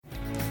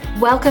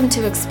Welcome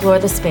to Explore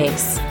the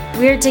Space.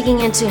 We're digging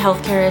into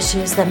healthcare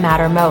issues that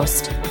matter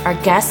most. Our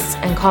guests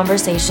and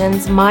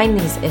conversations mine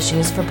these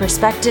issues for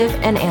perspective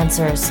and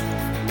answers.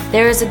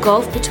 There is a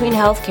gulf between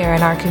healthcare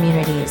and our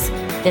communities.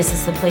 This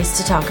is the place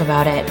to talk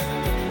about it.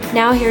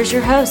 Now here's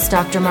your host,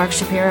 Dr. Mark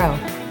Shapiro.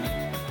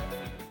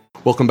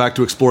 Welcome back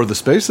to Explore the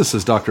Space. This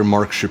is Dr.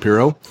 Mark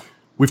Shapiro.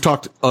 We've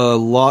talked a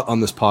lot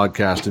on this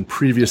podcast in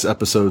previous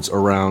episodes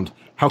around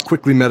how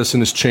quickly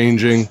medicine is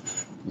changing,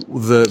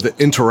 the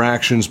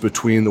interactions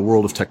between the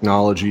world of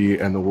technology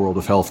and the world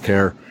of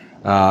healthcare,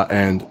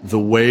 and the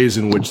ways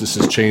in which this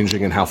is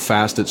changing and how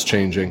fast it's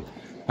changing.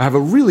 I have a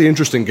really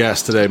interesting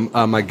guest today.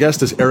 My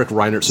guest is Eric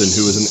Reinertsen,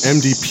 who is an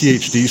MD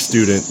PhD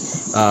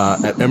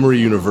student at Emory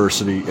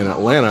University in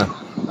Atlanta.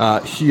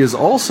 He is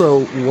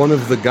also one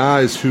of the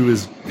guys who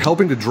is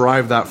helping to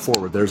drive that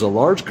forward. There's a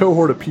large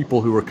cohort of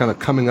people who are kind of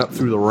coming up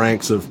through the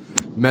ranks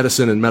of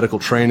medicine and medical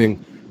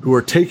training who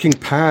are taking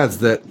paths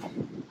that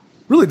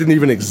really didn't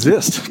even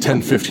exist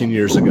 10, 15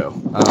 years ago.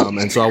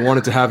 And so I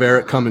wanted to have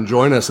Eric come and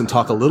join us and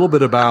talk a little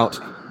bit about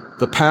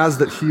the paths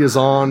that he is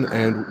on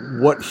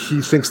and what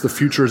he thinks the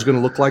future is going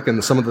to look like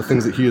and some of the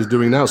things that he is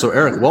doing now. So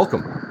Eric,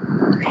 welcome.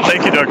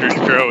 Thank you, Dr.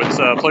 Shapiro. It's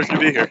a pleasure to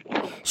be here.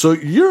 So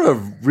you're a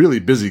really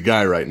busy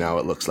guy right now,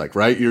 it looks like,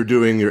 right? You're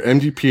doing your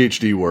MD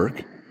PhD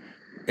work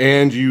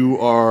and you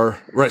are,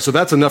 right, so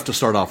that's enough to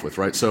start off with,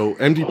 right? So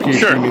MD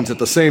PhD means at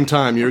the same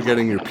time you're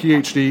getting your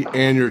PhD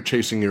and you're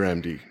chasing your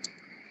MD.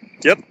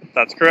 Yep,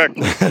 that's correct.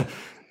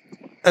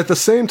 At the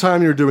same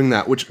time you're doing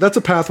that, which that's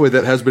a pathway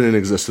that has been in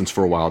existence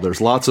for a while.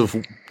 There's lots of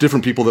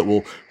different people that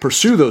will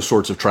pursue those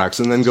sorts of tracks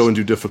and then go and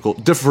do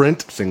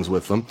different things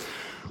with them.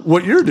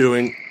 What you're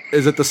doing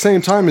is at the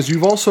same time as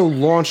you've also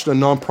launched a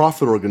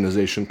nonprofit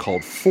organization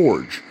called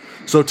Forge.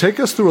 So take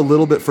us through a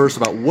little bit first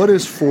about what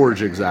is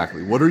Forge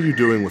exactly? What are you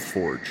doing with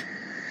Forge?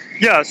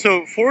 Yeah,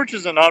 so Forge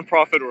is a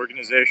nonprofit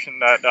organization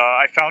that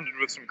I founded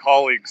with some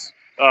colleagues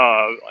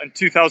in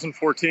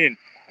 2014.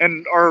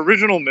 And our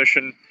original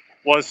mission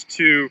was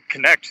to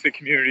connect the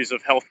communities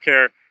of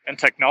healthcare and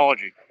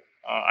technology.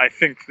 I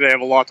think they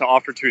have a lot to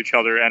offer to each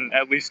other, and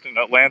at least in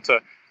Atlanta,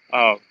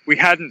 we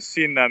hadn't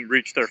seen them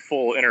reach their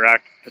full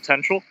interactive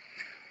potential.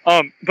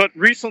 But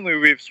recently,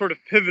 we've sort of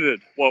pivoted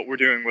what we're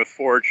doing with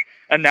Forge,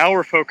 and now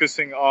we're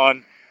focusing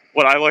on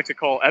what I like to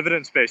call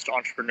evidence-based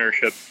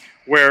entrepreneurship,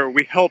 where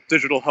we help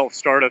digital health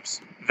startups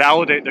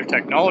validate their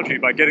technology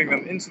by getting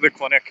them into the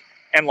clinic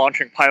and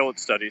launching pilot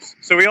studies.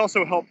 So we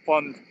also help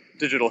fund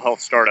digital health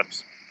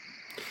startups.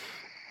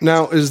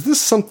 Now, is this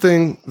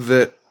something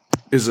that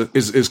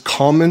is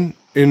common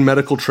in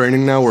medical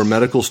training now, where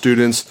medical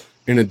students,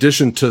 in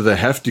addition to the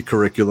hefty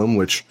curriculum,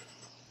 which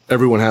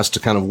everyone has to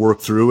kind of work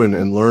through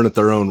and learn at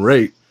their own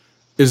rate,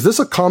 is this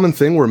a common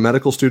thing where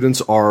medical students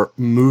are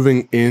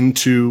moving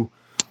into,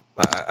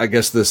 I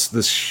guess,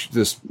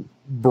 this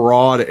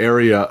broad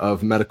area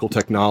of medical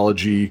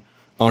technology,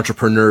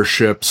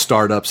 entrepreneurship,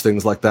 startups,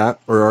 things like that?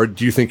 Or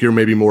do you think you're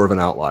maybe more of an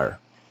outlier?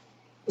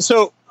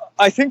 So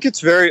I think it's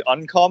very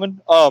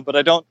uncommon, but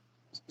I don't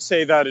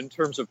say that in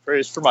terms of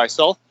praise for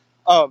myself.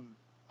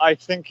 I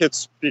think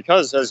it's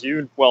because, as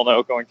you well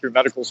know, going through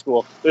medical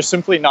school, there's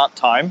simply not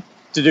time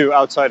to do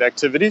outside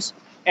activities.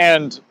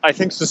 And I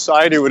think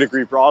society would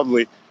agree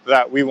broadly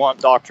that we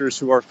want doctors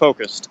who are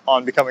focused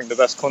on becoming the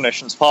best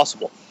clinicians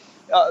possible.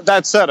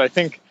 That said, I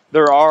think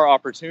there are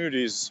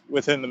opportunities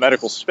within the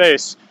medical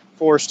space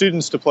for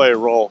students to play a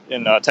role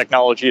in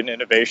technology and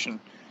innovation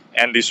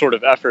and these sort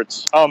of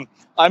efforts.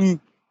 I'm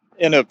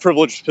in a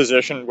privileged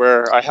position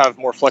where I have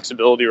more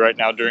flexibility right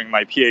now during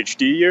my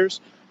PhD years.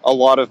 A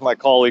lot of my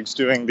colleagues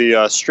doing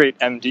the straight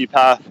MD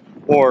path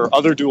or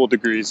other dual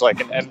degrees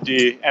like an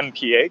MD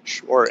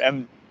MPH or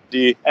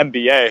MD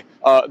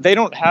MBA, they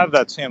don't have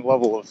that same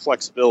level of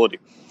flexibility.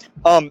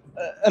 And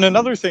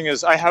another thing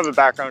is I have a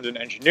background in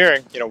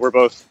engineering. You know, we're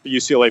both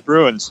UCLA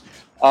Bruins.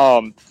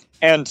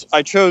 And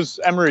I chose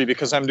Emory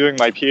because I'm doing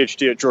my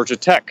PhD at Georgia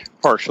Tech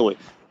partially.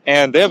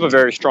 And they have a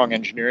very strong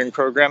engineering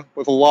program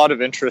with a lot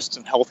of interest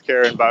in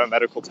healthcare and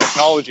biomedical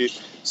technology.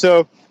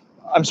 So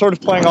I'm sort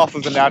of playing off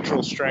of the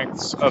natural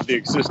strengths of the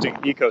existing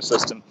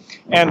ecosystem.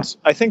 And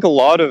I think a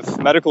lot of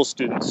medical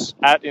students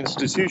at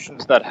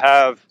institutions that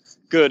have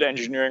good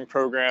engineering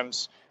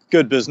programs,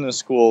 good business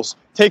schools,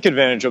 take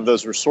advantage of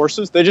those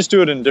resources. They just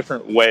do it in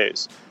different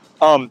ways.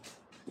 I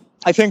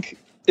think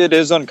it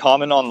is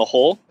uncommon on the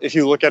whole. If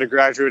you look at a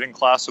graduating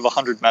class of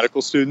 100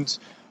 medical students,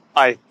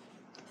 a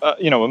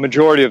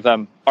majority of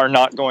them are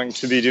not going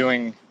to be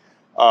doing,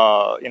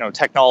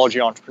 technology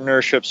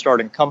entrepreneurship,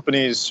 starting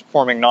companies,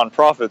 forming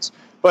nonprofits,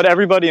 but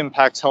everybody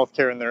impacts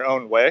healthcare in their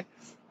own way.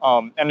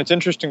 And it's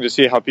interesting to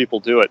see how people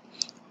do it.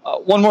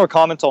 One more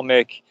comment I'll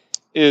make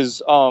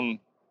is, what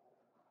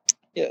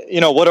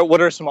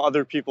are some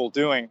other people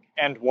doing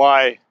and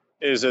why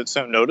is it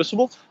so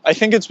noticeable? I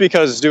think it's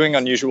because doing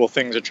unusual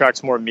things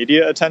attracts more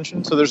media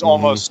attention. So there's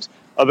almost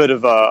a bit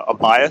of a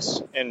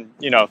bias in,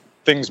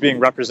 things being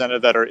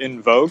represented that are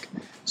in vogue.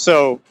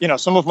 So,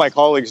 some of my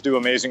colleagues do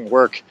amazing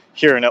work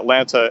here in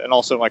Atlanta and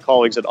also my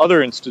colleagues at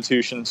other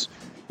institutions,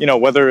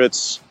 whether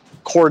it's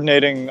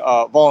coordinating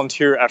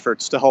volunteer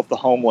efforts to help the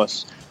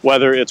homeless,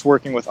 whether it's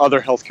working with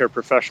other healthcare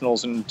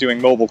professionals and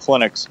doing mobile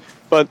clinics.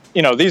 But,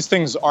 these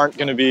things aren't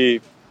going to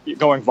be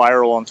going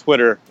viral on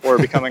Twitter or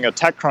becoming a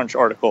TechCrunch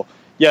article.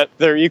 Yet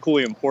they're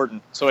equally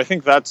important. So I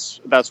think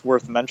that's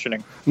worth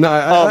mentioning. No,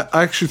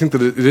 I actually think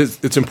that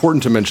it's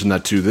important to mention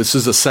that too. This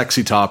is a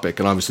sexy topic,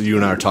 and obviously you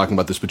and I are talking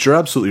about this, but you're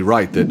absolutely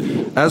right that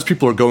as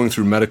people are going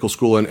through medical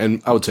school,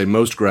 and I would say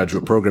most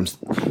graduate programs,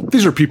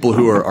 these are people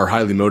who are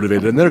highly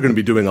motivated, and they're going to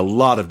be doing a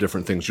lot of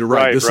different things. You're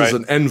right. This is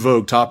an en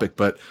vogue topic,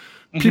 but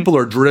people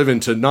are driven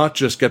to not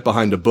just get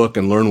behind a book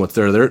and learn what's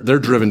there. They're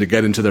driven to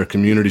get into their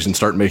communities and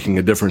start making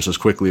a difference as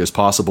quickly as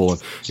possible.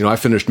 And, I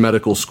finished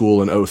medical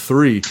school in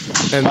 2003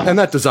 and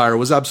that desire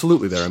was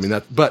absolutely there.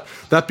 But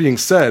that being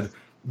said,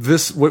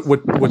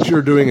 what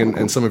you're doing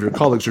and some of your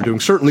colleagues are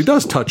doing certainly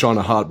does touch on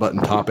a hot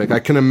button topic.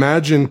 I can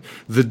imagine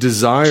the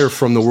desire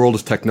from the world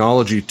of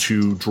technology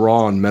to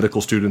draw on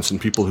medical students and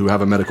people who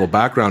have a medical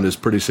background is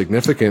pretty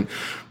significant.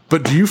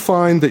 But do you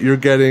find that you're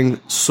getting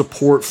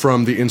support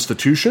from the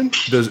institution?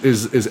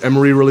 Is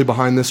Emory really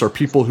behind this? Are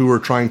people who are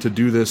trying to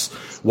do this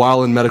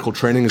while in medical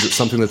training, is it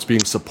something that's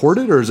being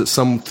supported, or is it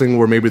something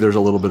where maybe there's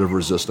a little bit of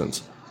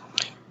resistance?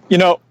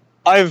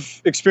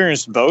 I've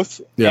experienced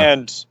both,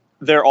 and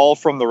they're all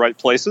from the right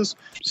places.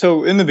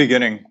 So in the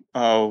beginning,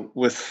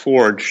 with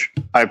Forge,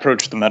 I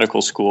approached the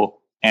medical school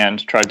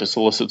and tried to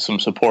solicit some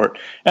support,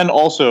 and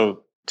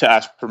also to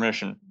ask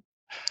permission.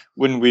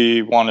 When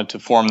we wanted to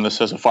form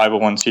this as a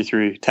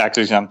 501c3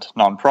 tax-exempt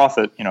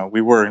nonprofit, we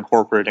were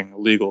incorporating a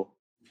legal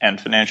and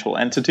financial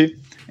entity,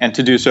 and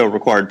to do so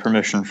required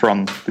permission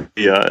from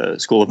the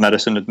School of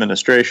Medicine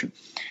administration.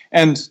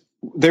 And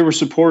they were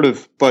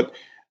supportive, but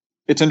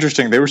it's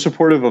interesting, they were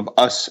supportive of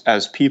us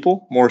as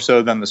people more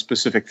so than the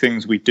specific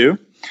things we do.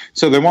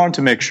 So they wanted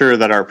to make sure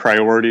that our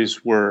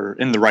priorities were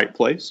in the right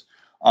place.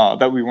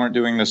 That we weren't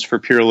doing this for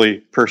purely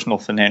personal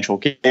financial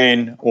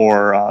gain,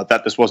 or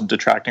that this wasn't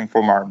detracting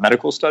from our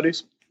medical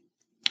studies.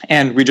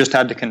 And we just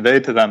had to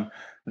convey to them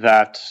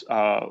that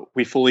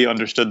we fully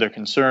understood their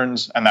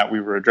concerns and that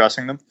we were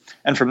addressing them.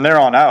 And from there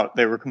on out,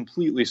 they were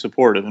completely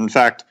supportive. In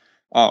fact,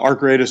 our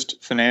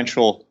greatest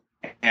financial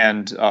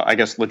and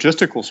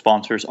logistical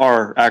sponsors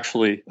are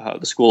actually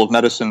the School of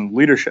Medicine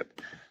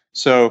leadership.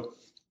 So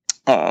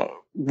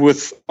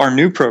with our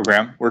new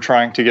program, we're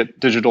trying to get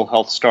digital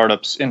health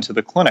startups into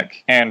the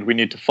clinic, and we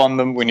need to fund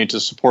them. We need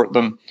to support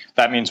them.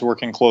 That means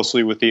working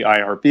closely with the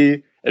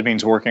IRB. It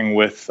means working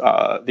with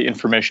the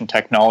information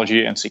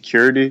technology and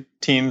security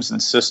teams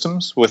and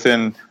systems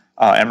within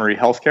Emory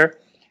Healthcare.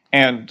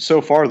 And so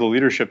far, the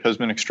leadership has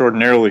been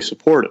extraordinarily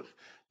supportive.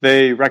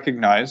 They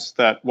recognize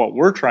that what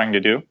we're trying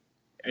to do,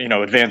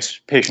 advance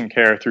patient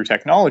care through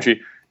technology,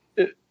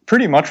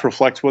 pretty much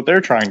reflects what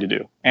they're trying to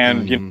do.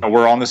 And,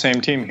 we're on the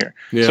same team here.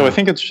 Yeah. So I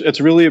think it's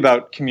really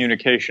about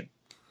communication.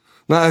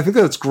 No, I think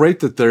that's great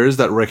that there is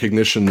that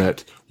recognition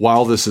that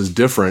while this is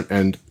different,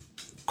 and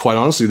quite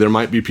honestly, there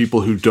might be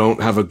people who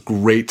don't have a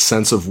great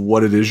sense of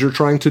what it is you're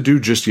trying to do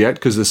just yet,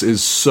 because this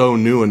is so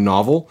new and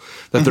novel,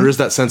 that there is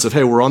that sense of,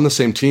 hey, we're on the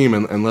same team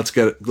and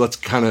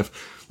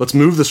let's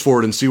move this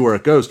forward and see where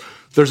it goes.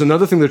 There's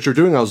another thing that you're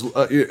doing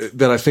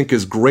that I think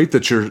is great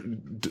that your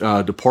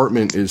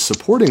department is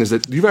supporting, is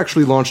that you've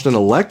actually launched an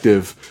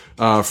elective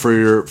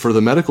for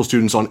the medical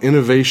students on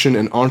innovation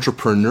and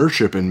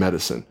entrepreneurship in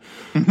medicine.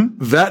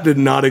 That did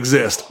not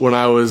exist when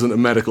I was a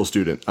medical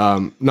student.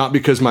 Not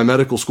because my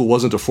medical school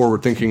wasn't a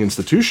forward-thinking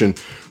institution.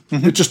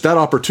 It just, that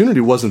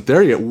opportunity wasn't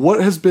there yet. What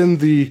has been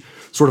the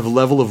sort of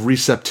level of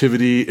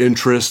receptivity,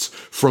 interest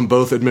from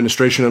both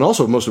administration and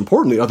also, most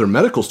importantly, other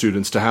medical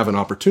students to have an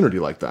opportunity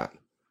like that?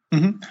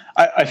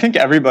 I think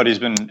everybody's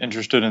been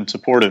interested and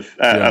supportive,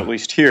 at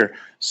least here.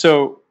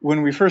 So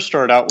when we first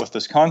started out with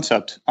this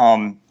concept,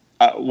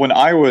 when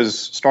I was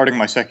starting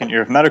my second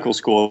year of medical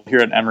school here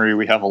at Emory,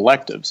 we have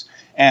electives.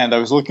 And I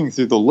was looking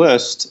through the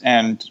list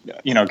and,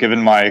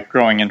 given my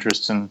growing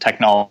interest in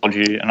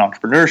technology and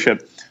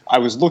entrepreneurship, I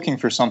was looking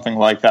for something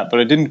like that, but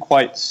I didn't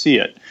quite see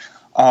it.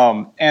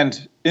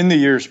 And in the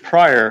years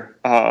prior,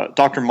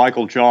 Dr.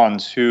 Michael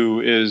Johns,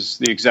 who is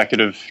the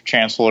executive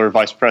chancellor,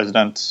 vice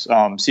president,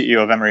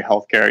 CEO of Emory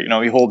Healthcare,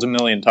 he holds a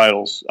million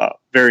titles,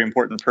 very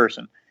important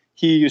person.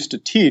 He used to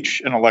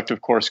teach an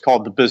elective course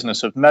called The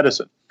Business of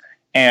Medicine.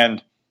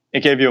 And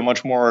it gave you a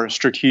much more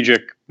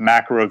strategic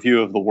macro view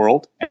of the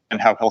world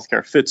and how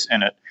healthcare fits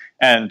in it.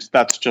 And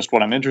that's just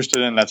what I'm interested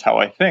in. That's how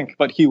I think.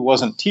 But he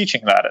wasn't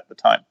teaching that at the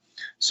time.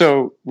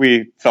 So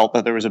we felt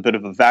that there was a bit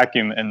of a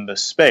vacuum in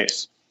this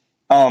space.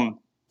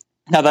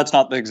 Now, that's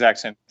not the exact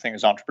same thing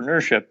as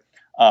entrepreneurship,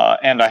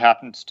 and I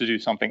happened to do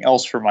something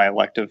else for my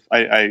elective.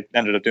 I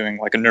ended up doing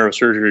like a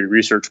neurosurgery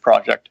research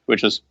project,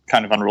 which is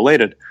kind of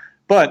unrelated.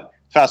 But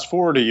fast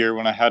forward a year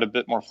when I had a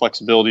bit more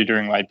flexibility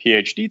during my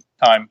PhD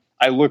time,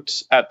 I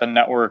looked at the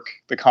network,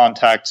 the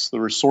contacts, the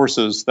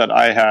resources that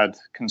I had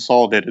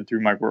consolidated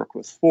through my work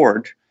with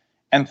Forge,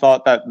 and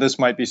thought that this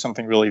might be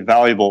something really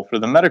valuable for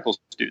the medical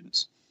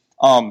students.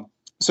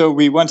 So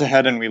we went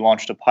ahead and we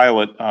launched a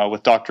pilot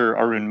with Dr.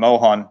 Arun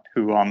Mohan,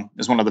 who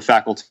is one of the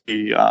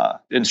faculty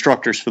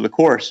instructors for the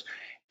course.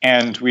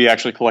 and we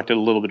actually collected a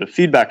little bit of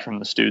feedback from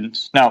the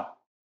students. Now,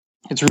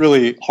 it's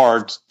really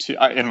hard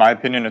in my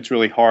opinion, it's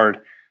really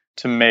hard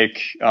to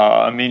make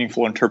a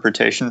meaningful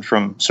interpretation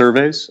from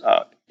surveys.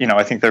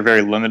 I think they're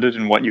very limited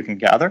in what you can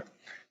gather.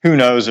 Who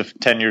knows if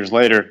 10 years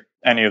later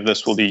any of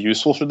this will be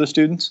useful for the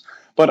students?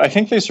 But I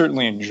think they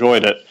certainly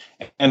enjoyed it.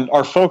 And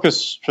our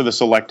focus for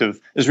this elective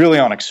is really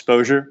on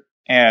exposure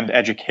and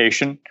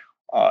education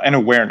and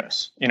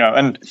awareness.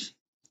 And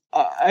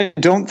I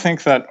don't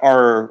think that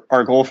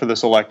our goal for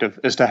this elective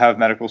is to have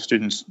medical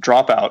students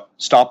drop out,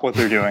 stop what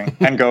they're doing,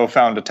 and go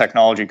found a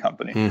technology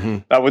company. Mm-hmm.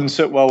 That wouldn't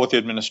sit well with the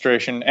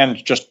administration.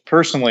 And just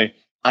personally,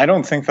 I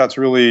don't think that's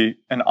really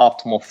an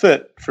optimal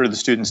fit for the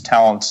students'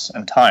 talents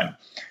and time.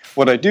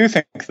 What I do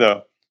think,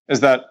 though, is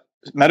that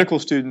medical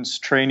students,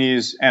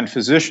 trainees, and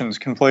physicians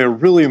can play a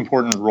really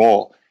important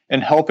role in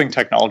helping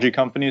technology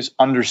companies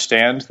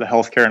understand the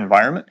healthcare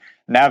environment,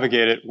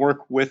 navigate it,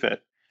 work with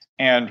it,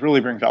 and really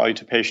bring value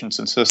to patients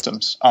and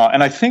systems.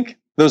 And I think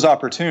those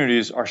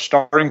opportunities are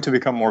starting to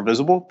become more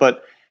visible,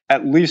 but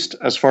at least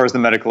as far as the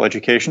medical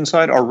education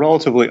side, are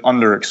relatively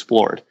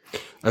underexplored.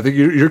 I think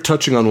you're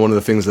touching on one of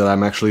the things that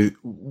I'm actually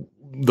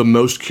the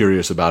most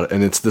curious about it.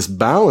 And it's this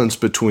balance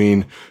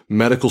between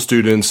medical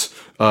students,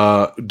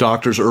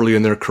 doctors early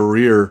in their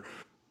career,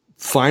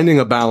 finding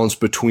a balance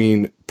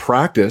between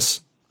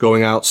practice,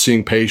 going out,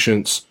 seeing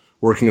patients,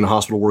 working in a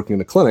hospital, working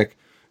in a clinic,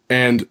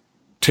 and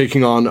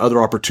taking on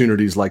other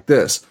opportunities like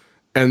this.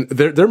 And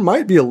there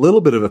might be a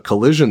little bit of a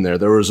collision there.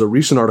 There was a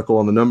recent article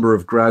on the number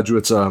of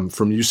graduates from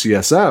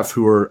UCSF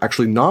who are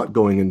actually not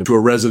going into a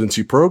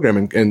residency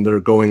program and they're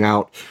going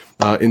out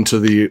into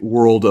the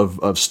world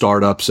of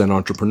startups and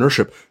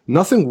entrepreneurship.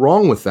 Nothing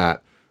wrong with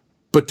that.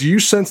 But do you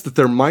sense that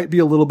there might be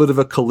a little bit of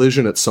a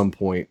collision at some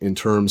point in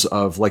terms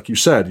of, like you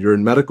said, you're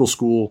in medical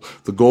school,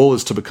 the goal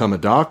is to become a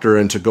doctor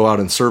and to go out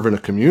and serve in a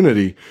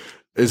community.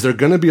 Is there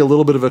going to be a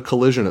little bit of a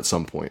collision at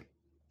some point?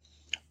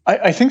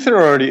 I think there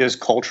already is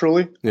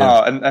culturally,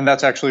 yeah. And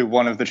that's actually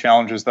one of the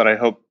challenges that I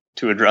hope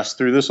to address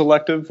through this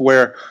elective,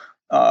 where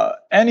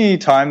any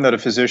time that a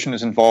physician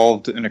is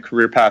involved in a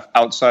career path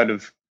outside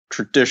of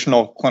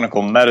traditional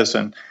clinical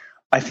medicine,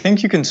 I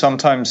think you can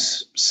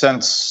sometimes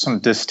sense some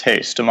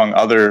distaste among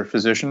other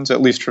physicians,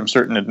 at least from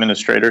certain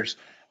administrators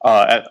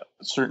at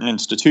certain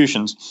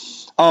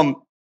institutions.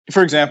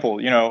 For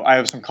example, I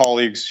have some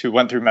colleagues who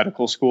went through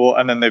medical school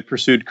and then they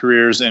pursued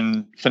careers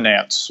in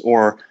finance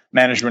or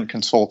management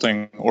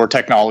consulting or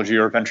technology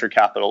or venture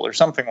capital or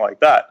something like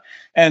that.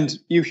 And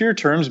you hear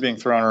terms being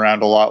thrown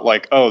around a lot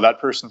like, oh,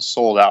 that person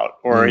sold out,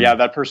 or yeah,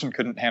 that person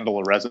couldn't handle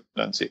a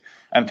residency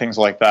and things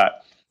like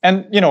that.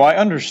 And, I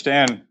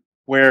understand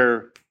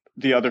where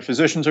the other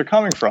physicians are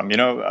coming from.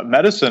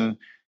 Medicine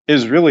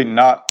is really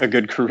not a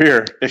good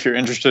career if you're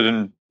interested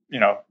in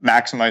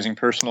maximizing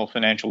personal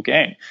financial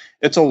gain.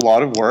 It's a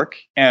lot of work.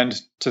 And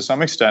to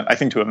some extent, I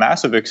think to a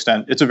massive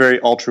extent, it's a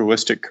very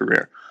altruistic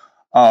career.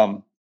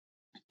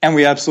 And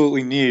we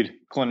absolutely need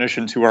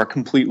clinicians who are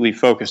completely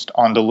focused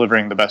on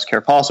delivering the best care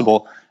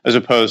possible, as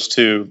opposed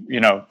to,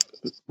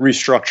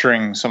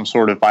 restructuring some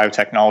sort of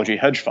biotechnology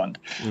hedge fund.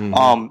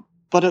 Mm-hmm.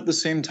 But at the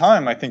same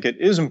time, I think it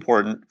is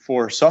important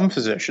for some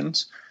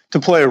physicians to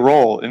play a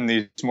role in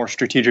these more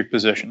strategic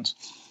positions.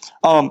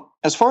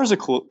 As far as a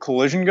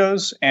collision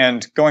goes,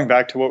 and going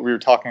back to what we were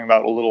talking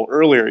about a little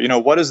earlier,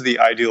 what is the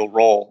ideal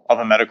role of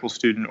a medical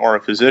student or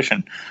a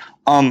physician?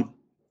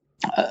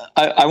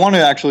 I want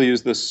to actually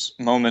use this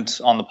moment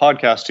on the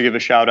podcast to give a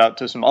shout out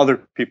to some other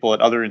people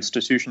at other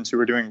institutions who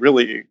are doing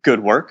really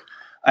good work.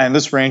 And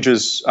this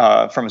ranges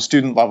from a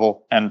student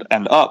level and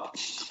up.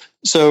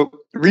 So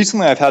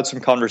recently I've had some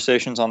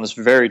conversations on this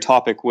very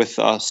topic with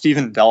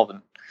Stephen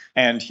Delvin.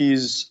 And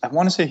I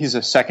want to say he's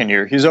a second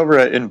year. He's over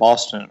in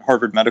Boston at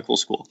Harvard Medical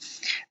School.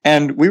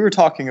 And we were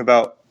talking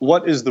about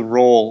what is the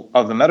role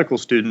of the medical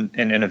student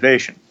in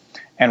innovation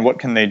and what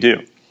can they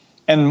do?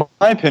 And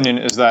my opinion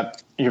is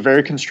that you're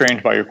very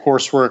constrained by your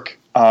coursework,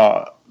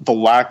 the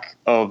lack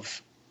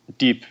of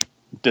deep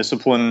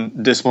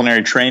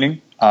disciplinary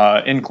training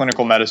in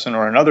clinical medicine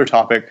or another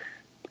topic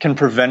can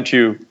prevent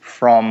you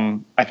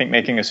from, I think,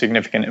 making a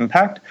significant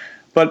impact.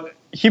 But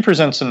he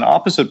presents an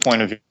opposite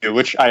point of view,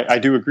 which I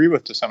do agree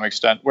with to some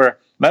extent, where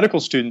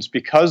medical students,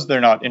 because they're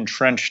not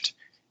entrenched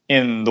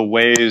in the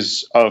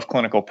ways of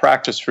clinical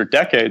practice for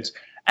decades,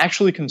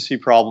 actually can see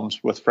problems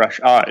with fresh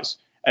eyes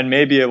and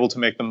may be able to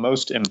make the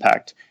most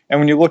impact. And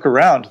when you look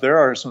around, there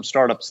are some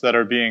startups that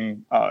are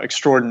being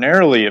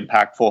extraordinarily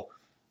impactful,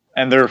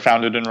 and they're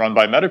founded and run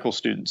by medical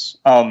students.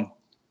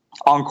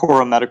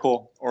 Ancora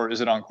Medical, or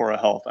is it Ancora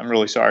Health? I'm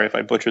really sorry if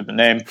I butchered the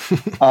name.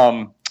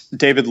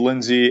 David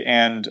Lindsay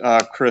and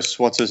Chris,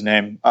 what's his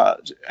name?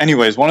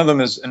 Anyways, one of them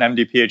is an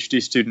MD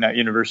PhD student at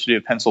University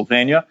of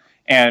Pennsylvania,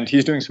 and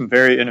he's doing some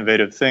very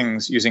innovative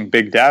things using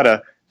big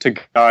data to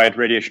guide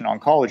radiation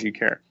oncology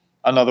care.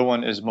 Another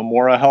one is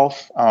Memora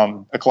Health,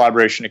 a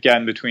collaboration,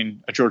 again,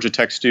 between a Georgia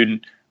Tech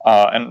student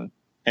and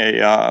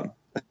a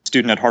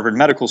student at Harvard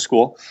Medical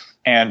School.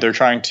 And they're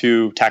trying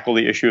to tackle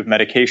the issue of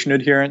medication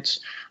adherence.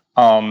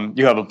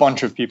 You have a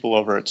bunch of people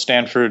over at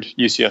Stanford,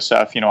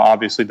 UCSF,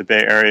 obviously the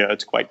Bay Area,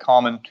 it's quite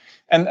common.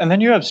 And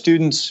then you have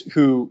students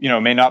who,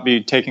 may not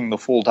be taking the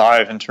full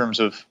dive in terms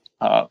of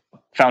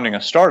founding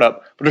a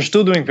startup, but are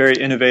still doing very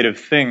innovative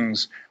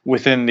things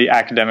within the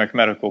academic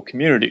medical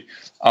community.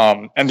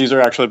 And these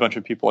are actually a bunch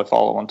of people I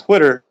follow on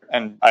Twitter,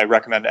 and I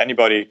recommend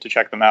anybody to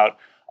check them out.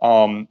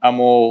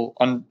 Amol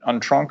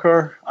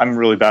Antrankar, I'm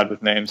really bad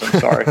with names, I'm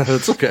sorry.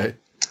 That's okay.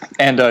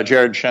 And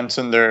Jared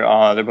Shenson, they're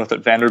both at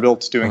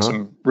Vanderbilt doing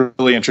some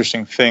really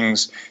interesting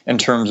things in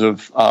terms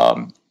of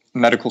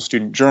medical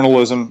student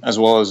journalism, as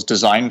well as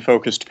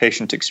design-focused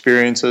patient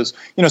experiences.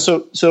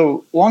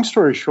 So long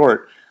story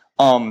short,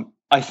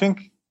 I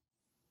think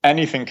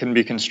anything can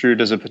be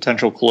construed as a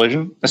potential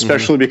collision,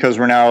 especially because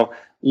we're now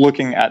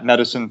looking at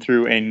medicine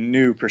through a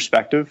new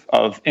perspective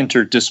of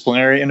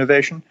interdisciplinary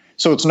innovation.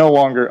 So it's no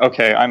longer,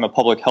 okay, I'm a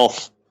public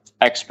health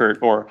expert,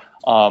 or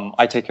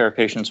I take care of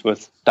patients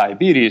with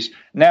diabetes.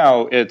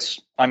 Now it's,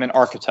 I'm an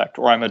architect,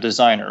 or I'm a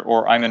designer,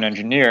 or I'm an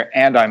engineer,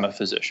 and I'm a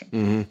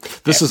physician.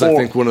 This is, I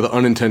think, one of the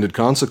unintended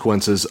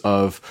consequences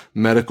of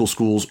medical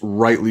schools,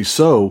 rightly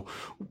so,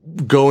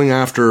 going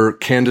after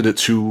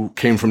candidates who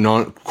came from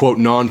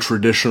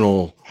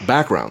non-traditional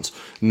backgrounds,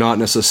 not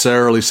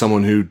necessarily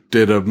someone who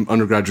did an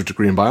undergraduate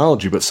degree in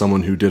biology, but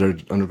someone who did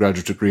an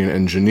undergraduate degree in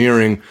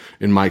engineering,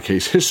 in my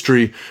case,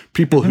 history,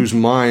 people whose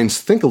minds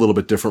think a little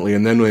bit differently,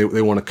 and then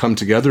they want to come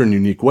together in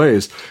unique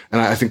ways. And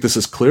I think this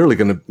is clearly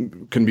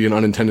can be an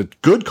unintended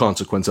good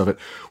consequence of it.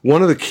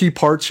 One of the key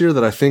parts here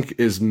that I think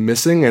is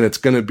missing, and it's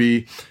going to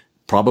be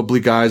probably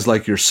guys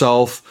like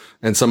yourself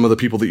and some of the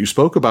people that you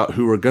spoke about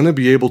who are going to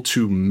be able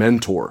to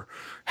mentor,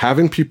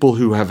 having people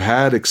who have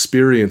had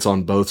experience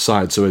on both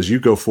sides. So as you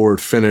go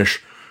forward,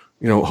 finish,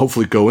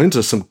 hopefully go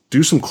into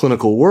do some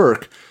clinical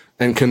work,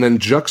 and can then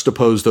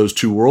juxtapose those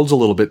two worlds a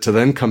little bit to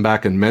then come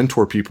back and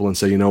mentor people and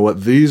say, you know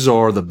what, these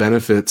are the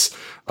benefits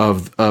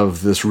of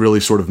this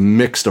really sort of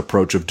mixed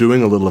approach of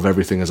doing a little of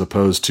everything, as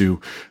opposed to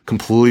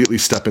completely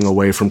stepping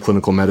away from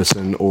clinical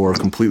medicine or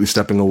completely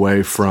stepping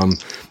away from,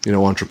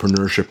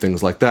 entrepreneurship,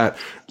 things like that.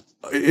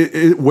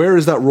 Where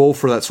is that role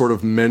for that sort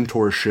of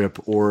mentorship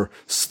or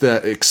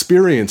that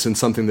experience in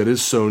something that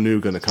is so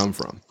new going to come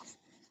from?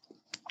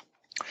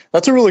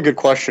 That's a really good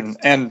question.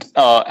 And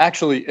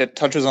actually, it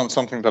touches on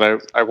something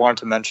that I wanted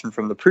to mention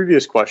from the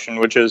previous question,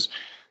 which is,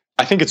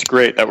 I think it's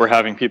great that we're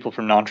having people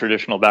from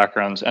non-traditional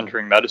backgrounds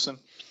entering medicine,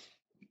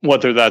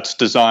 whether that's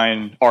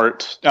design,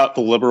 art,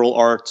 the liberal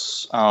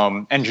arts,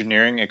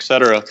 engineering,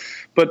 etc.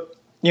 But,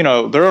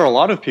 there are a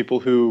lot of people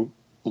who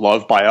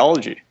love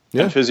biology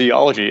and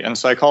physiology and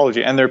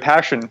psychology, and their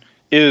passion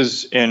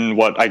is in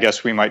what I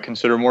guess we might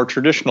consider more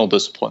traditional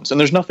disciplines. And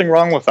there's nothing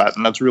wrong with that,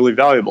 and that's really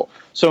valuable.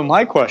 So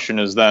my question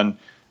is then,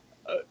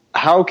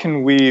 how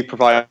can we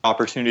provide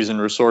opportunities and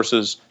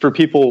resources for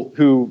people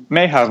who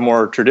may have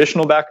more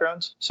traditional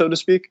backgrounds, so to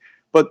speak,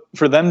 but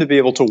for them to be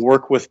able to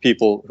work with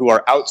people who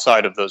are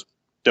outside of those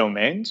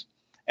domains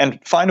and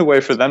find a way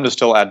for them to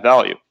still add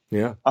value?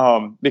 Yeah.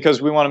 Because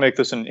we want to make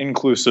this an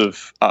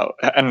inclusive,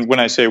 and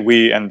when I say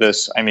we and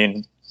this, I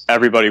mean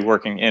everybody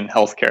working in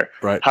healthcare.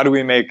 Right. How do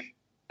we make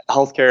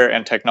healthcare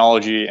and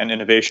technology and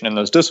innovation in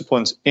those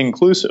disciplines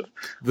inclusive?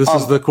 This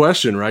is the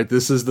question, right?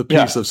 This is the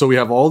piece of, so we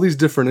have all these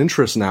different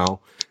interests now,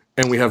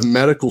 and we have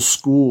medical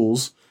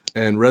schools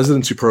and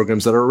residency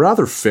programs that are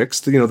rather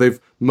fixed.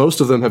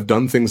 Most of them have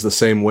done things the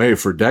same way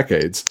for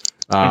decades.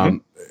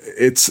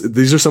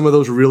 These are some of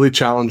those really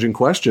challenging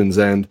questions.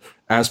 And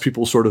as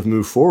people sort of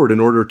move forward,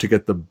 in order to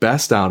get the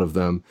best out of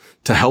them,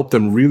 to help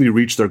them really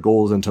reach their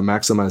goals and to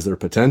maximize their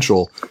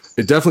potential,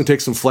 it definitely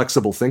takes some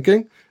flexible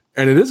thinking.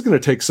 And it is going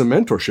to take some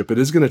mentorship. It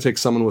is going to take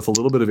someone with a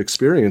little bit of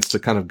experience to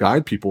kind of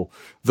guide people.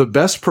 The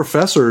best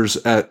professors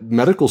at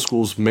medical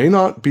schools may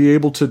not be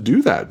able to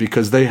do that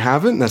because they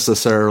haven't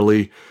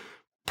necessarily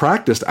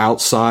practiced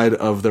outside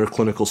of their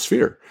clinical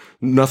sphere.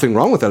 Nothing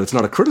wrong with that. It's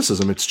not a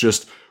criticism. It's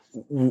just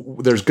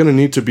there's going to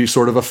need to be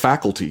sort of a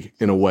faculty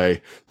in a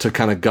way to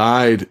kind of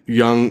guide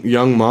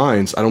young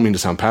minds. I don't mean to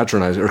sound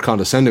patronizing or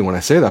condescending when I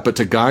say that, but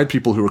to guide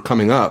people who are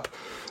coming up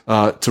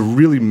to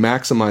really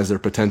maximize their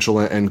potential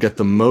and get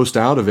the most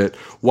out of it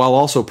while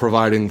also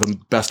providing the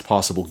best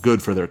possible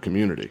good for their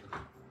community.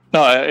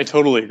 No, I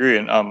totally agree.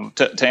 And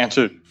to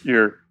answer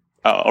your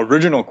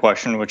original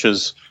question, which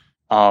is,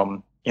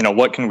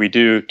 what can we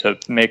do to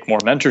make more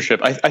mentorship?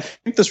 I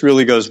think this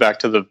really goes back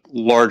to the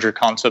larger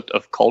concept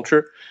of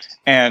culture.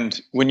 And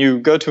when you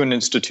go to an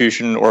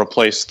institution or a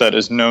place that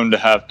is known to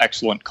have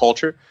excellent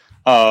culture,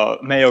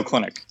 Mayo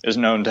Clinic is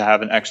known to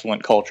have an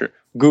excellent culture.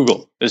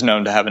 Google is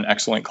known to have an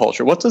excellent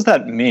culture. What does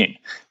that mean?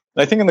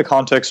 I think in the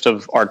context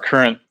of our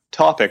current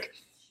topic,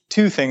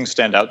 two things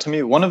stand out to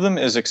me. One of them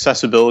is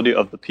accessibility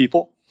of the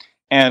people.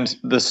 And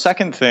the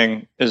second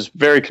thing is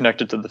very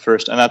connected to the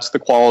first, and that's the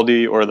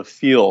quality or the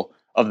feel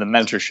of the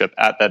mentorship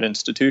at that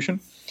institution.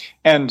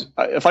 And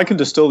if I could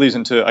distill these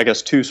into, I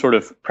guess, two sort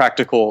of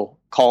practical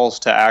calls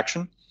to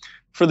action.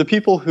 For the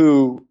people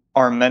who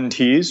are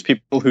mentees,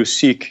 people who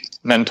seek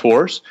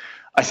mentors,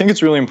 I think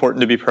it's really important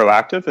to be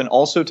proactive and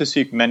also to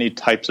seek many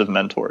types of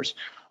mentors.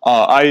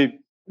 I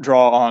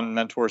draw on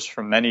mentors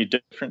from many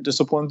different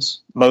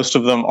disciplines. Most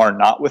of them are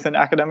not within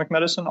academic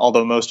medicine,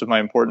 although most of my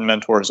important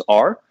mentors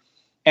are.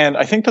 And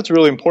I think that's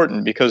really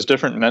important because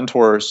different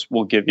mentors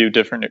will give you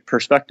different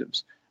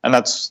perspectives. And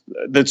that's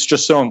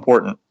just so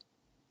important.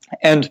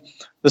 And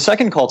the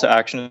second call to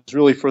action is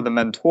really for the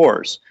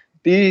mentors.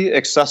 Be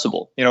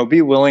accessible,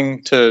 be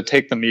willing to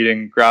take the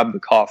meeting, grab the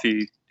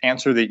coffee,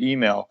 answer the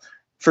email.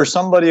 For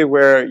somebody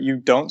where you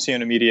don't see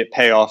an immediate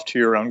payoff to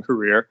your own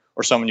career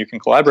or someone you can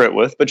collaborate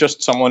with, but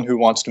just someone who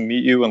wants to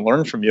meet you and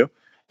learn from you.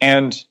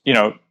 And,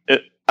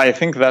 I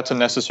think that's a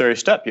necessary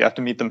step. You have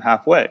to meet them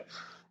halfway.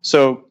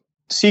 So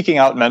seeking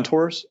out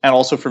mentors and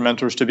also for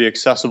mentors to be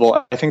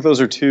accessible, I think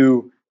those are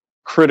two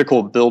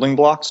critical building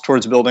blocks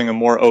towards building a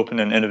more open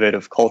and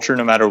innovative culture,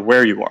 no matter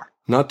where you are.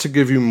 Not to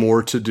give you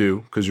more to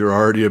do, because you're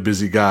already a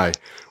busy guy.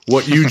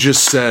 What you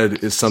just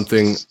said is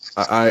something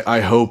I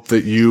hope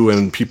that you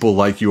and people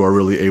like you are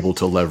really able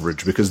to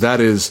leverage, because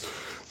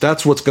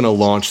that's what's going to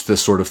launch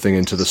this sort of thing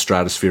into the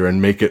stratosphere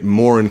and make it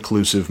more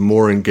inclusive,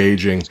 more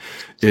engaging,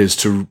 is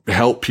to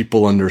help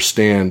people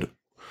understand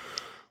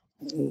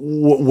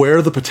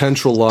where the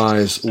potential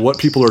lies, what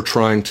people are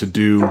trying to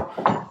do.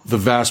 The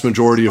vast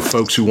majority of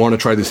folks who want to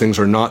try these things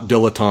are not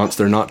dilettantes.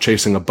 They're not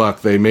chasing a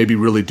buck. They maybe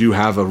really do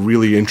have a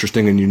really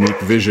interesting and unique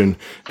vision,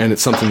 and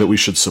it's something that we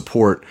should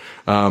support.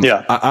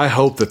 I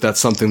hope that that's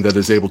something that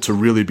is able to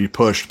really be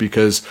pushed,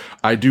 because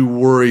I do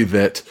worry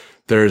that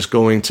there's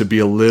going to be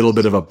a little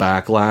bit of a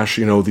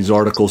backlash. These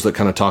articles that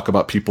kind of talk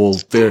about people,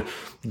 they're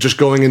just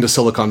going into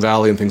Silicon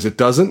Valley and things. It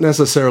doesn't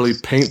necessarily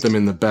paint them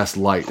in the best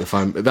light.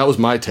 That was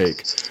my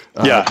take.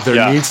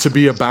 There needs to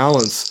be a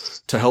balance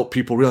to help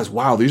people realize,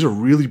 wow, these are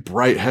really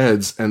bright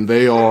heads, and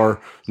they are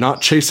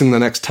not chasing the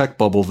next tech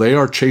bubble. They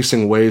are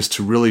chasing ways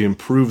to really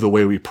improve the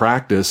way we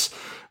practice,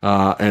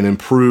 and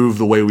improve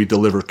the way we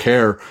deliver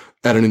care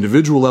at an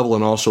individual level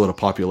and also at a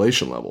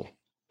population level.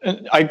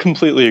 I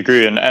completely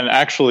agree. And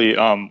actually,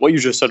 what you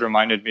just said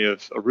reminded me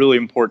of a really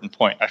important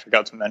point I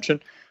forgot to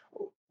mention.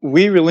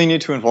 We really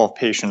need to involve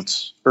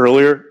patients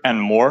earlier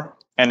and more,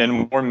 and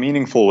in more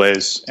meaningful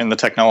ways in the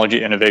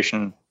technology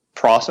innovation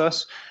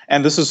process.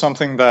 And this is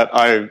something that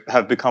I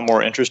have become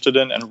more interested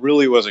in and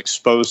really was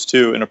exposed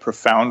to in a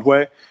profound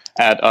way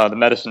at the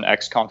Medicine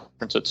X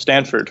conference at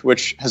Stanford,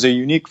 which has a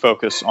unique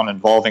focus on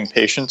involving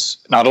patients,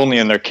 not only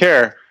in their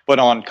care, but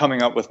on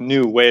coming up with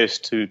new ways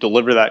to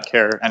deliver that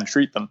care and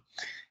treat them.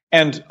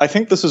 And I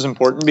think this is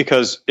important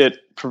because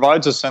it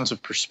provides a sense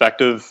of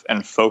perspective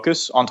and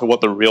focus onto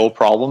what the real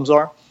problems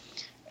are.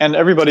 And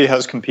everybody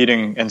has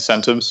competing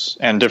incentives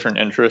and different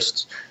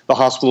interests. The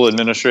hospital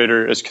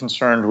administrator is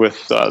concerned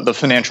with the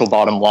financial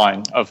bottom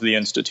line of the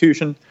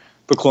institution.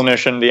 The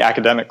clinician, the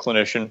academic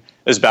clinician,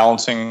 is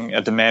balancing a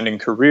demanding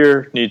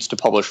career, needs to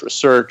publish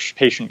research,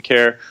 patient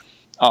care.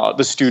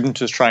 The student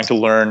is trying to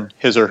learn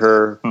his or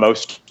her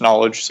most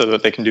knowledge so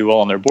that they can do well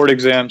on their board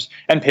exams,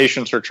 and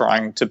patients are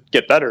trying to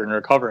get better and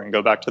recover and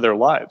go back to their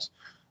lives.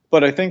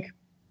 But I think,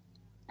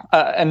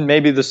 and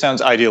maybe this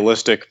sounds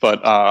idealistic, but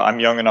I'm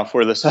young enough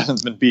where this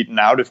hasn't been beaten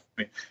out of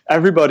me.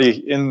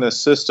 Everybody in this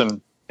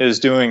system is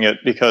doing it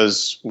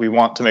because we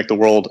want to make the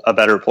world a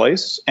better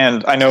place.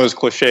 And I know, as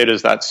cliched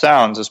as that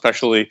sounds,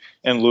 especially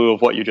in lieu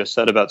of what you just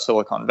said about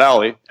Silicon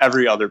Valley,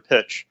 every other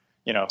pitch,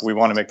 we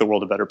want to make the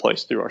world a better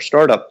place through our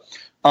startup.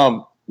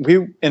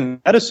 We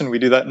in medicine, we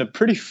do that in a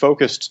pretty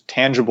focused,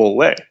 tangible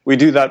way. We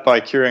do that by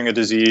curing a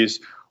disease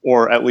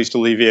or at least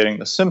alleviating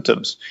the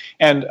symptoms.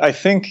 And I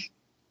think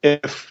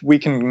if we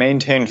can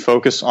maintain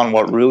focus on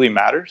what really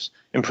matters,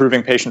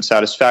 improving patient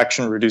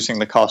satisfaction, reducing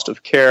the cost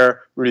of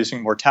care,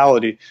 reducing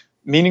mortality,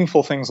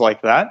 meaningful things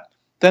like that,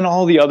 then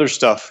all the other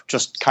stuff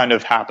just kind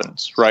of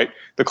happens, right?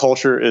 The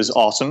culture is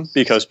awesome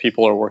because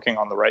people are working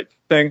on the right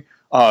thing.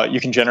 You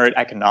can generate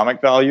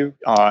economic value,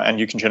 and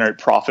you can generate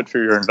profit for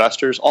your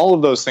investors. All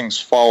of those things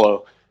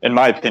follow, in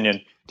my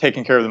opinion,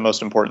 taking care of the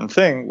most important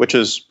thing, which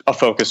is a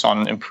focus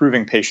on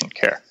improving patient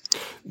care.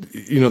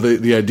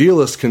 The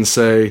idealist can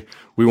say,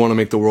 we want to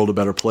make the world a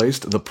better place.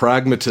 The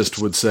pragmatist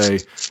would say,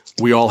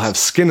 we all have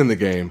skin in the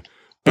game.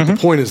 But the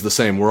point is the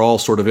same. We're all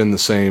sort of in the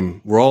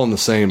same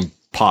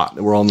pot.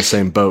 We're all in the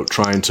same boat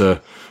trying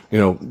to,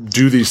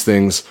 do these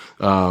things,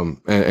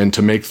 and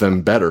to make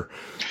them better.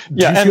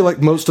 Do you feel like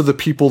most of the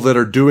people that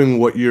are doing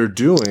what you're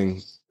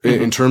doing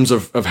in terms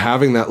of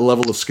having that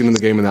level of skin in the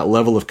game and that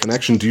level of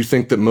connection, do you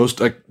think that most,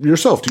 like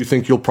yourself, do you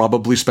think you'll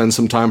probably spend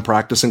some time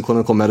practicing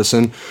clinical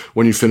medicine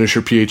when you finish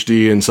your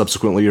PhD and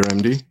subsequently your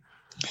MD?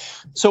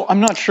 So I'm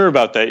not sure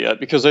about that yet,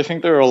 because I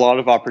think there are a lot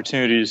of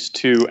opportunities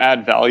to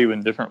add value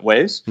in different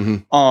ways.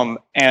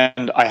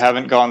 And I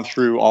haven't gone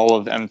through all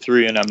of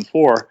M3 and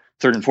M4,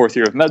 third and fourth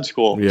year of med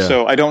school.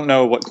 So I don't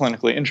know what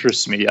clinically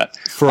interests me yet.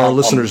 For our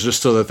listeners,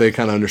 just so that they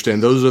kind of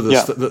understand, those are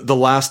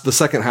the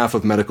second half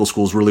of medical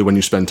school is really when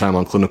you spend time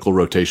on clinical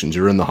rotations.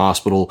 You're in the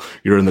hospital,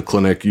 you're in the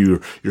clinic,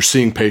 you're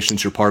seeing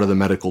patients, you're part of the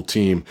medical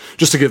team,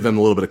 just to give them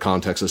a little bit of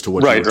context as to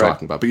what you were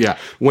talking about. But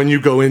when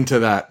you go into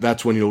that,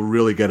 that's when you'll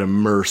really get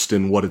immersed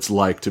in what it's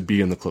like to be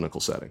in the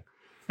clinical setting.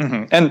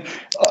 And,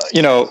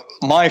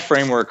 my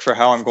framework for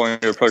how I'm going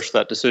to approach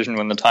that decision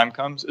when the time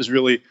comes is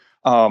really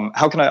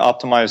How can I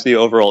optimize the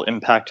overall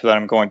impact that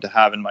I'm going to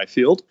have in my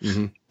field?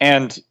 Mm-hmm.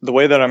 And the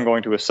way that I'm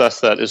going to assess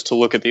that is to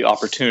look at the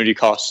opportunity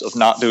costs of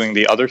not doing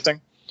the other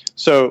thing.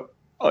 So,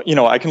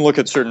 I can look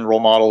at certain role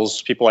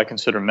models, people I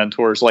consider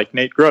mentors, like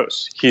Nate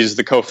Gross. He's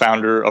the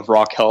co-founder of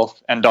Rock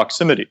Health and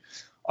Doximity,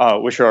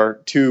 which are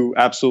two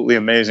absolutely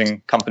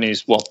amazing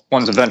companies. Well,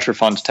 one's a venture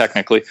fund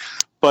technically,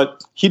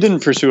 but he didn't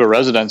pursue a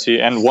residency,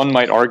 and one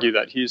might argue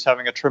that he's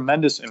having a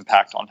tremendous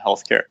impact on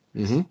healthcare.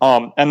 Mm-hmm.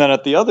 And then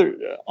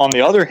on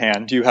the other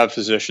hand, you have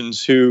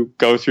physicians who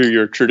go through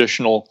your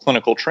traditional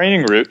clinical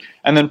training route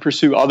and then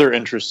pursue other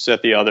interests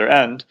at the other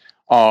end.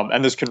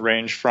 And this can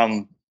range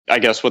from, I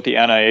guess, what the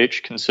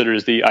NIH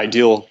considers the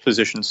ideal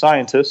physician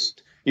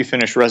scientist. You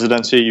finish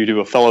residency, you do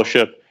a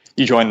fellowship,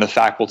 you join the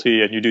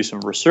faculty, and you do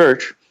some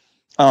research,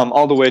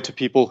 all the way to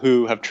people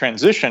who have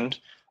transitioned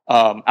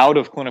out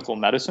of clinical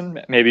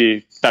medicine.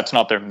 Maybe that's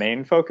not their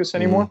main focus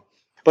anymore,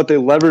 but they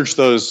leverage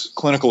those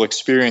clinical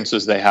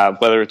experiences they have,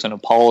 whether it's in a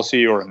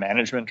policy or a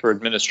management or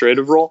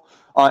administrative role.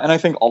 And I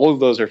think all of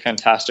those are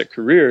fantastic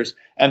careers,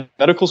 and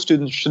medical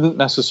students shouldn't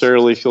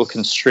necessarily feel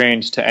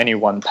constrained to any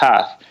one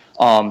path.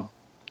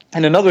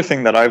 And another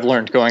thing that I've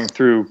learned going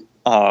through,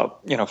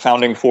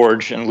 founding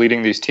Forge and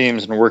leading these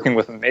teams and working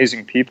with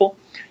amazing people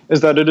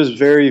is that it is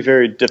very,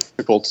 very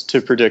difficult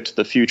to predict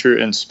the future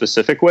in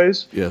specific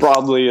ways. Yes.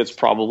 Broadly, it's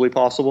probably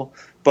possible,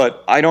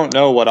 but I don't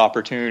know what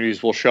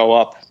opportunities will show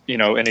up,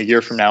 in a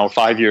year from now or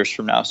 5 years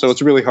from now. So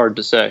it's really hard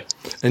to say.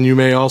 And you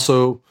may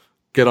also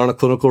get on a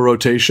clinical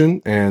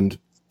rotation and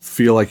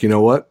feel like, you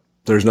know what?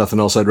 There's nothing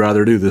else I'd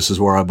rather do. This is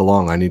where I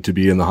belong. I need to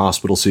be in the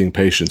hospital seeing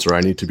patients, or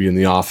I need to be in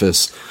the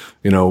office,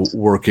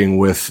 working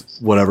with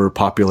whatever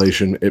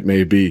population it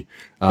may be.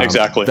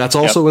 Exactly. That's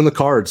also in the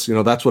cards.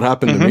 That's what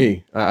happened to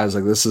me. I was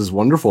like, this is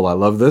wonderful. I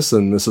love this,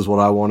 and this is what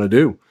I want to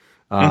do.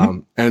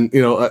 And,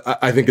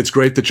 I think it's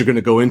great that you're going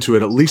to go into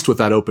it at least with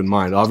that open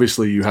mind.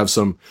 Obviously, you have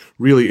some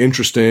really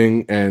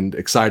interesting and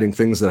exciting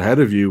things ahead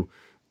of you.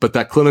 But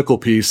that clinical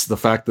piece, the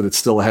fact that it's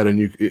still ahead, and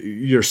you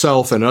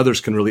yourself and others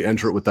can really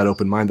enter it with that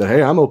open mind that,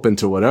 hey, I'm open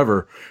to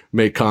whatever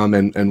may come,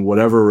 and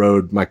whatever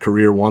road my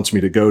career wants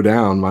me to go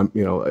down,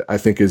 I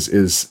think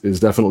is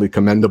definitely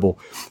commendable.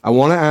 I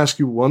want to ask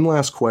you one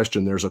last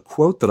question. There's a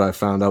quote that I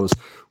found. I was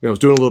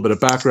doing a little bit of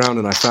background,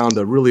 and I found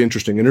a really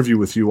interesting interview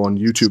with you on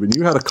YouTube, and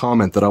you had a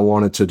comment that I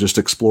wanted to just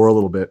explore a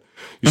little bit.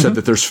 You said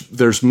that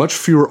there's much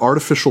fewer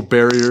artificial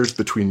barriers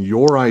between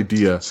your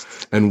idea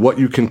and what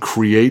you can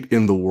create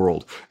in the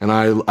world. And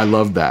I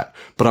love that.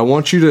 But I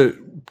want you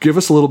to give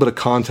us a little bit of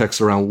context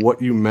around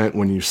what you meant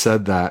when you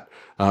said that.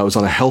 It was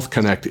on a Health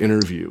Connect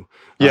interview.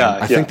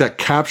 I think that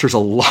captures a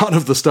lot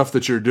of the stuff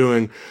that you're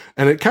doing,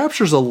 and it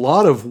captures a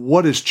lot of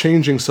what is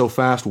changing so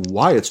fast,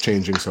 why it's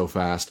changing so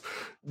fast.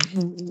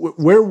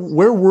 Where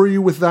were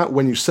you with that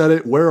when you said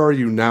it? Where are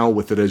you now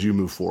with it as you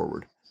move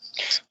forward?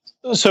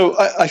 So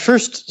I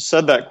first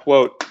said that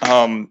quote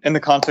in the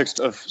context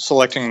of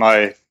selecting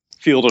my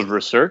field of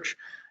research.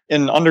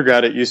 In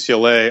undergrad at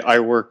UCLA, I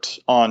worked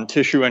on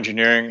tissue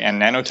engineering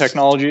and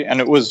nanotechnology, and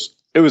it was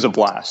a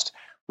blast.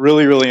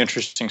 Really, really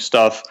interesting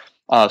stuff.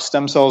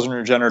 Stem cells and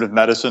regenerative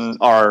medicine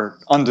are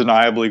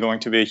undeniably going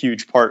to be a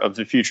huge part of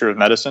the future of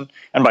medicine.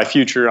 And by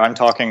future, I'm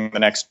talking the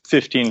next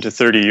 15 to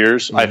 30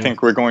 years. Mm-hmm. I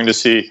think we're going to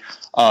see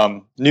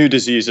new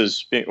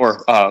diseases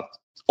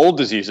old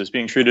diseases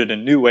being treated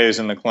in new ways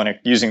in the clinic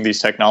using these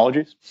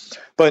technologies.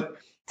 But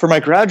for my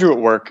graduate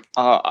work,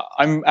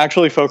 I'm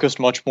actually focused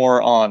much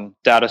more on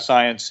data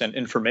science and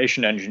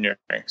information engineering,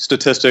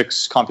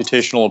 statistics,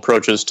 computational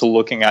approaches to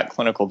looking at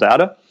clinical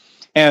data.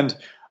 And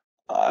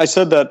I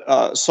said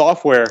that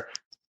software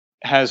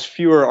has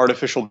fewer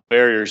artificial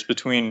barriers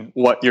between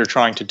what you're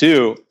trying to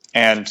do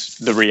and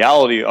the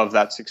reality of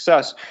that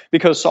success,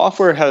 because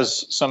software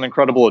has some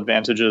incredible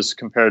advantages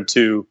compared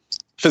to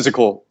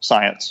physical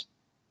science.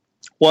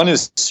 One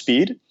is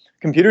speed.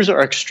 Computers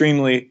are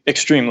extremely,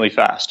 extremely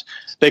fast.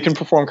 They can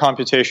perform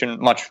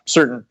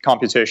certain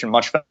computation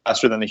much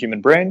faster than the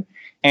human brain,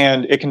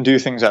 and it can do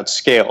things at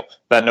scale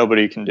that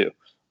nobody can do.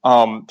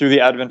 Through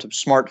the advent of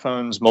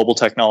smartphones, mobile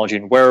technology,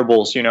 and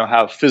wearables,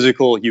 have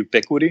physical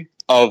ubiquity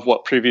of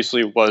what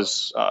previously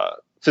was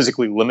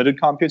physically limited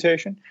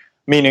computation,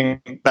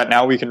 meaning that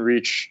now we can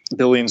reach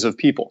billions of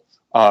people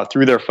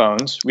through their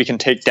phones. We can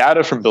take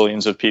data from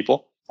billions of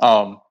people,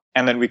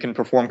 and then we can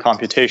perform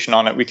computation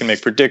on it. We can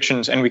make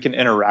predictions, and we can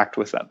interact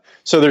with them.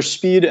 So there's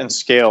speed and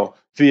scale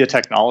via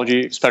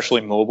technology,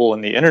 especially mobile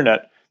and the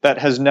internet, that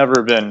has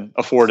never been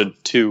afforded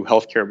to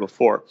healthcare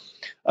before.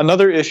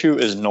 Another issue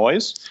is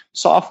noise.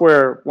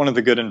 Software, one of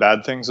the good and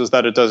bad things is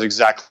that it does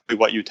exactly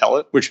what you tell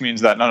it, which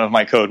means that none of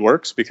my code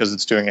works because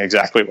it's doing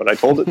exactly what I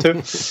told it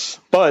to.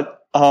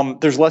 But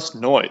there's less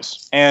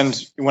noise.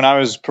 And when I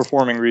was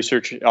performing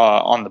research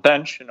on the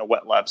bench in a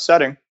wet lab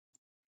setting,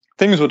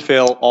 things would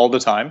fail all the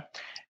time.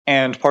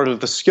 And part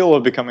of the skill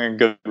of becoming a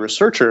good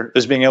researcher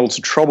is being able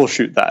to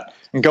troubleshoot that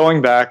and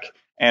going back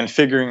and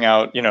figuring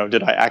out,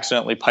 did I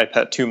accidentally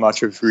pipette too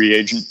much of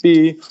reagent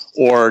B,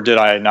 or did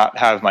I not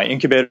have my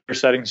incubator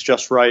settings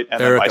just right?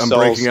 And Eric, I'm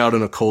breaking out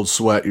in a cold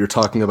sweat. You're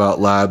talking about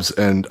labs,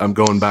 and I'm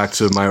going back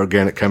to my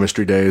organic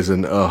chemistry days,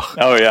 and oh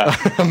yeah,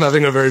 I'm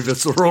having a very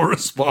visceral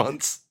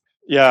response.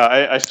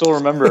 Yeah, I still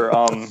remember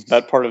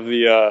that part of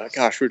the,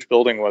 which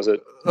building was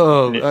it?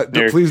 Oh,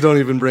 please don't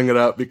even bring it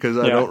up because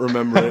I don't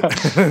remember it.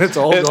 It's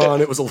all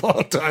gone. It was a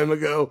long time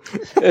ago.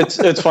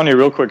 It's funny,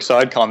 real quick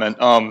side comment.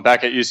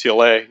 Back at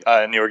UCLA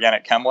in the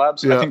organic chem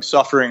labs, I think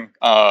suffering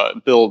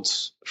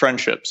builds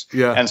friendships.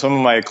 Yeah. And some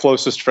of my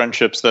closest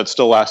friendships that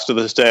still last to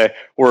this day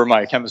were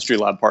my chemistry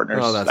lab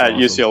partners at awesome.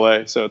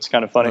 UCLA. So it's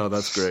kind of funny. Oh,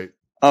 that's great.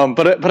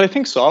 But I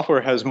think software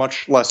has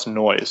much less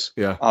noise.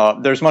 Yeah.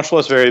 There's much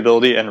less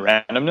variability and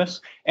randomness.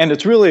 And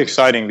it's really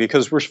exciting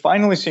because we're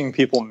finally seeing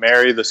people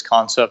marry this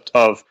concept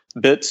of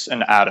bits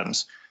and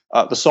atoms,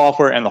 the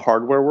software and the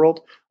hardware world.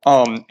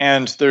 And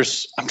I'm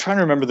trying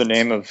to remember the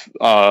name of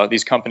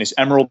these companies.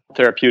 Emerald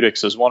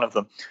Therapeutics is one of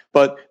them.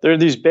 But there are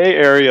these Bay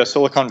Area,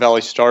 Silicon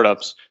Valley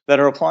startups that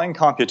are applying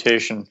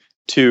computation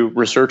to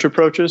research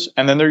approaches,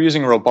 and then they're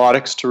using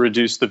robotics to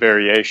reduce the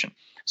variation.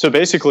 So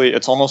basically,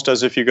 it's almost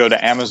as if you go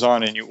to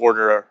Amazon and you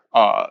order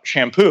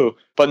shampoo,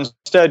 but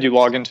instead you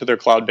log into their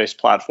cloud-based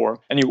platform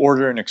and you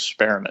order an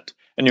experiment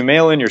and you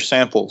mail in your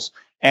samples,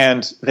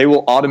 and they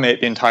will automate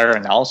the entire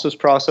analysis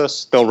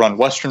process. They'll run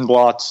Western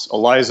blots,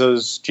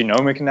 ELISAs,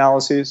 genomic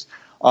analyses.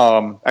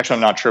 Actually,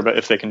 I'm not sure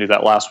if they can do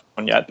that last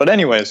one yet. But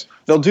anyways,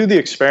 they'll do the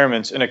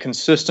experiments in a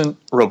consistent,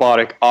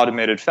 robotic,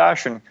 automated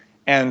fashion,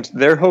 and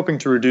they're hoping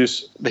to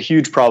reduce the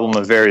huge problem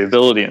of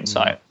variability in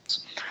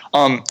science.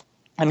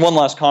 And one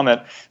last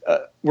comment,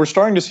 we're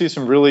starting to see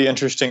some really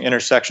interesting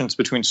intersections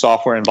between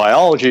software and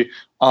biology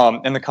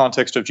in the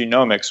context of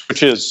genomics,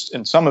 which is,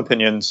 in some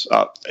opinions,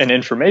 an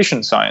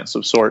information science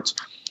of sorts.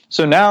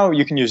 So now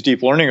you can use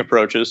deep learning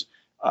approaches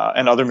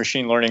and other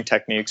machine learning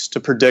techniques to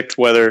predict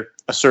whether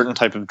a certain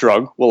type of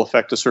drug will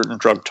affect a certain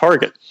drug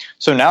target.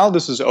 So now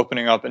this is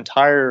opening up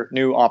entire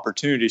new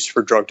opportunities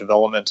for drug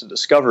development and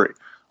discovery.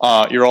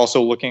 You're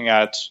also looking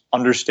at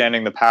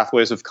understanding the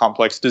pathways of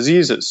complex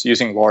diseases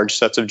using large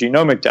sets of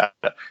genomic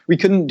data. We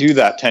couldn't do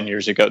that 10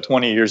 years ago,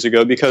 20 years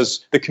ago,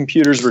 because the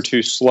computers were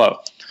too slow.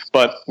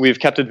 But we've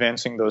kept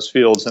advancing those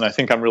fields, and I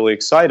think I'm really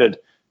excited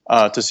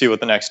to see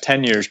what the next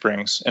 10 years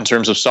brings in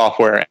terms of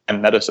software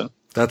and medicine.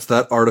 That's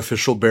that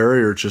artificial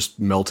barrier just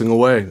melting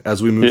away.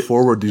 As we move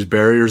forward, these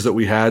barriers that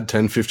we had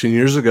 10, 15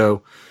 years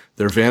ago,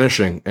 they're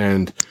vanishing.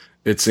 And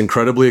it's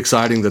incredibly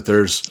exciting that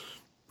there's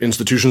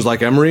institutions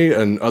like Emory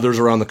and others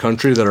around the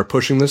country that are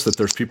pushing this, that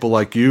there's people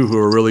like you who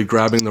are really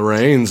grabbing the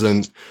reins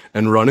and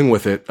running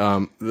with it.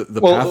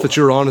 The path that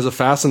you're on is a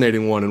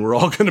fascinating one, and we're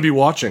all going to be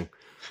watching.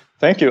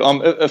 Thank you.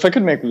 If I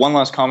could make one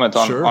last comment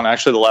on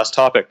actually the last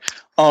topic.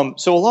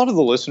 So a lot of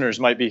the listeners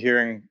might be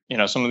hearing,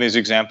 some of these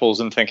examples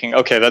and thinking,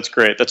 okay, that's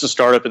great. That's a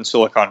startup in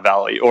Silicon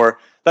Valley, or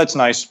that's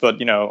nice, but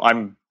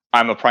I'm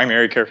a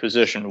primary care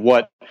physician.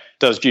 What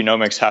does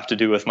genomics have to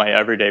do with my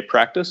everyday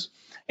practice?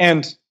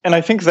 And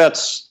I think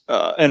that's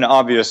an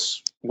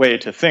obvious way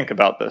to think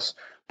about this.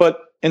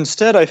 But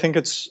instead, I think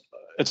it's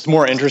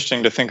more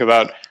interesting to think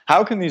about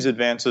how can these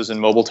advances in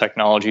mobile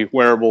technology,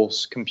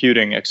 wearables,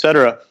 computing, et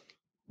cetera,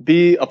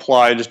 be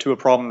applied to a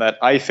problem that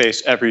I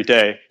face every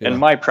day in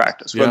my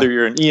practice. Whether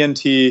you're an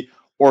ENT,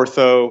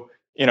 ortho,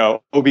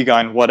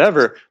 OB-GYN,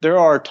 whatever, there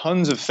are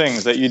tons of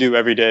things that you do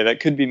every day that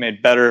could be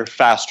made better,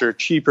 faster,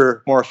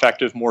 cheaper, more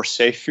effective, more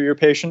safe for your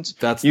patients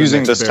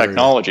using this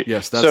technology.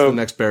 Yes, that's the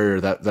next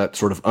barrier, that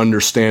sort of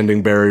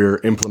understanding barrier,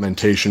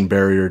 implementation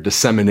barrier,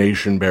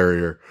 dissemination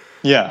barrier.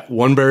 Yeah.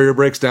 One barrier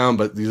breaks down,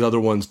 but these other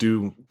ones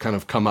do kind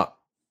of come up.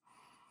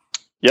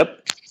 Yep.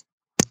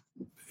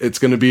 It's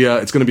going to be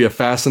a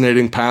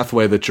fascinating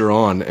pathway that you're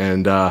on,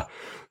 and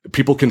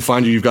people can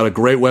find you. You've got a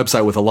great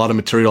website with a lot of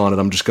material on it.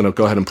 I'm just going to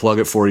go ahead and plug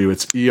it for you.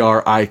 It's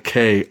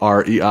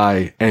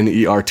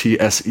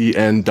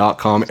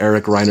ErikReinertsen.com,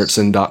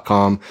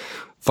 ErikReinertsen.com.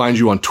 Find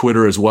you on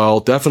Twitter as well.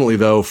 Definitely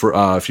though,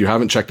 for if you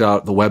haven't checked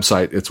out the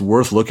website, it's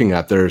worth looking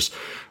at. There's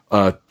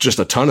just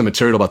a ton of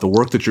material about the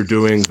work that you're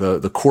doing,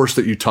 the course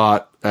that you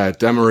taught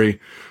at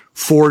Emory.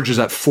 Forge is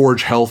at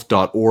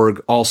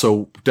forgehealth.org.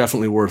 Also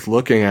definitely worth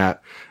looking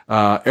at.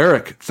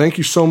 Erik, thank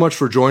you so much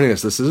for joining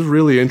us. This is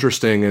really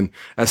interesting. And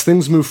as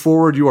things move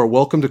forward, you are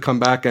welcome to come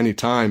back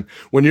anytime.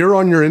 When you're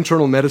on your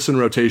internal medicine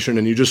rotation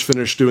and you just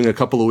finished doing a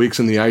couple of weeks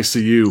in the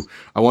ICU,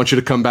 I want you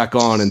to come back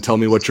on and tell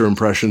me what your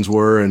impressions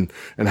were and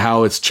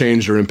how it's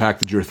changed or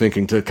impacted your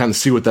thinking, to kind of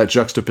see what that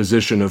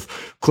juxtaposition of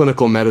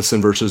clinical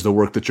medicine versus the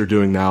work that you're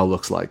doing now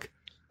looks like.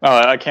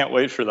 I can't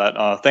wait for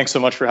that. Thanks so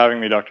much for having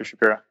me, Dr.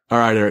 Shapiro. All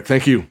right, Erik.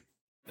 Thank you.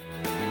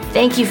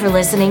 Thank you for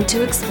listening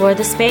to Explore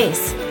the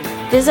Space.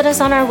 Visit us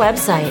on our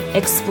website,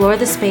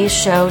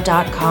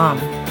 explorethespaceshow.com,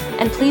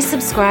 and please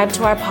subscribe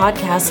to our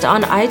podcast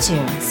on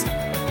iTunes.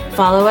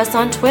 Follow us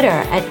on Twitter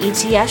at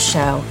ETS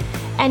Show,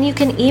 and you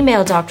can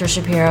email Dr.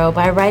 Shapiro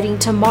by writing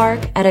to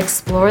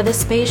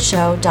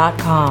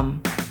mark@explorethespaceshow.com.